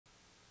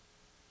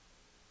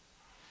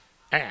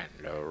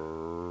And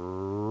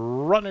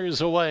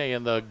runners away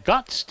in the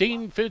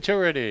Gottstein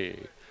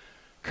Futurity.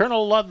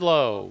 Colonel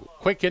Ludlow,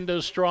 quick into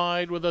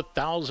stride with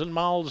 1,000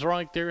 miles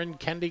right there, and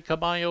Candy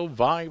Caballo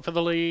vie for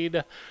the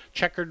lead.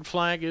 Checkered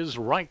flag is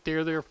right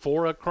there. They're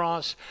 4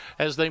 across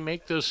as they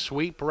make the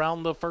sweep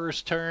around the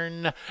first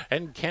turn.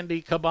 And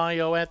Candy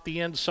Caballo at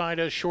the inside,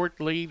 a short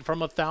lead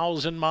from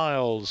 1,000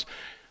 miles.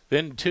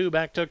 Then 2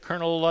 back to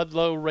Colonel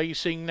Ludlow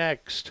racing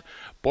next.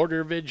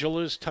 Border Vigil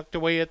is tucked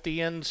away at the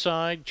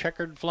inside.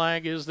 Checkered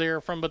flag is there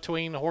from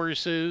between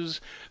horses.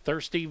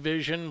 Thirsty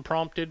Vision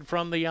prompted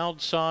from the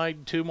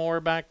outside. 2 more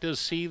back to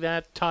See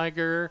That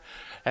Tiger.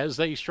 As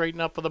they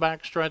straighten up for the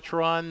backstretch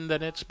run,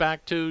 then it's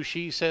back to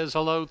She Says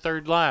Hello,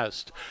 third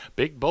last.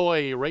 Big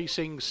Boy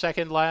racing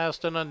second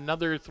last, and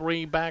another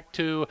 3 back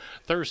to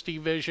Thirsty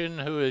Vision,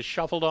 who is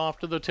shuffled off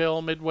to the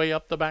tail midway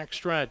up the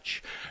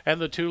backstretch.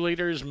 And the 2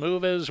 leaders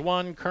move as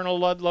one. Colonel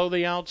Ludlow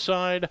the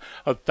outside.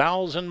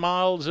 1,000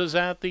 miles is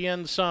at the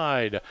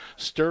inside.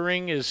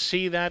 Stirring is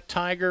See That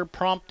Tiger,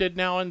 prompted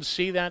now, and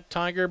See That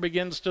Tiger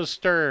begins to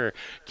stir.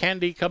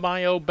 Candy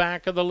Caballo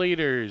back of the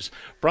leaders.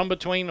 From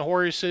between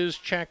horses,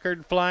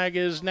 Checkered Flag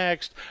is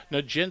next.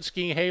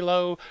 Nijinsky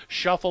Halo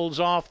shuffles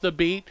off the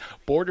beat.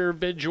 Border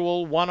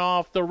Vigil 1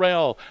 off the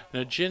rail.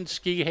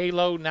 Nijinsky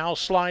Halo now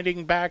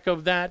sliding back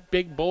of that.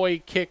 Big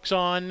Boy kicks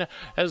on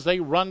as they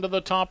run to the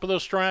top of the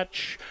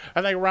stretch,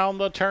 and they round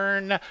the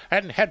turn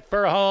and head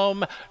for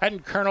home,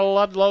 and Colonel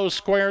Ludlow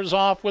squares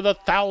off with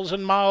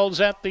 1,000 miles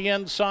at the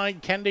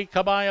inside. Candy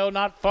Caballo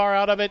not far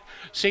out of it.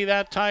 See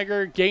That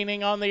Tiger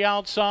gaining on the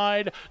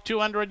outside.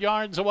 200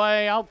 yards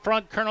away. Out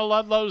front, Colonel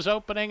Ludlow's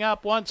opening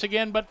up once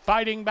again, but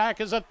fighting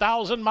back is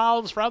 1,000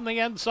 miles from the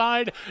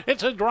inside.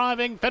 It's a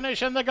driving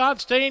finish in the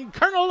Gottstein.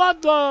 Colonel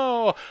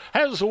Ludlow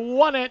has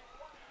won it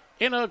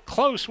in a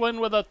close one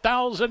with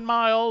 1,000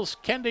 miles.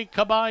 Candy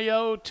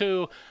Caballo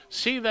to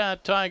See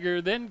That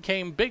Tiger. Then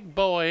came Big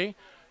Boy.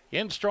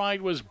 In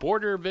stride was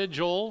Border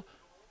Vigil.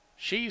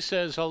 She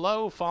Says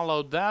Hello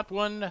followed that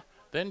one.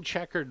 Then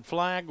Checkered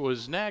Flag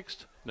was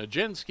next.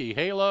 Nijinsky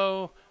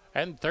Halo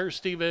and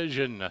Thirsty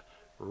Vision.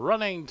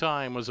 Running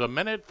time was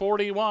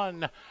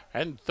 1:41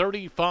 and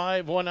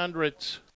 35 1/100ths.